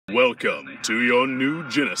Welcome to your new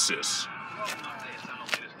Genesis.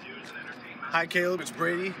 Hi Caleb, it's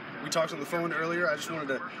Brady. We talked on the phone earlier. I just wanted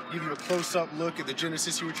to give you a close-up look at the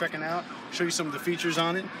Genesis you were checking out, show you some of the features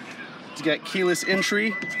on it. It's got keyless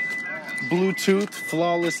entry, Bluetooth,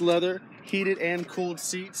 flawless leather, heated and cooled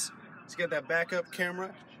seats. It's got that backup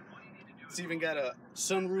camera. It's even got a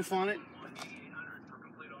sunroof on it.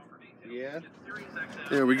 Yeah,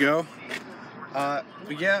 there we go.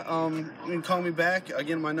 You can call me back.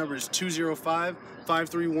 Again, my number is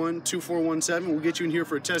 205-531-2417. We'll get you in here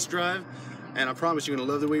for a test drive, and I promise you're going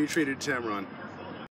to love the way you treated Tameron.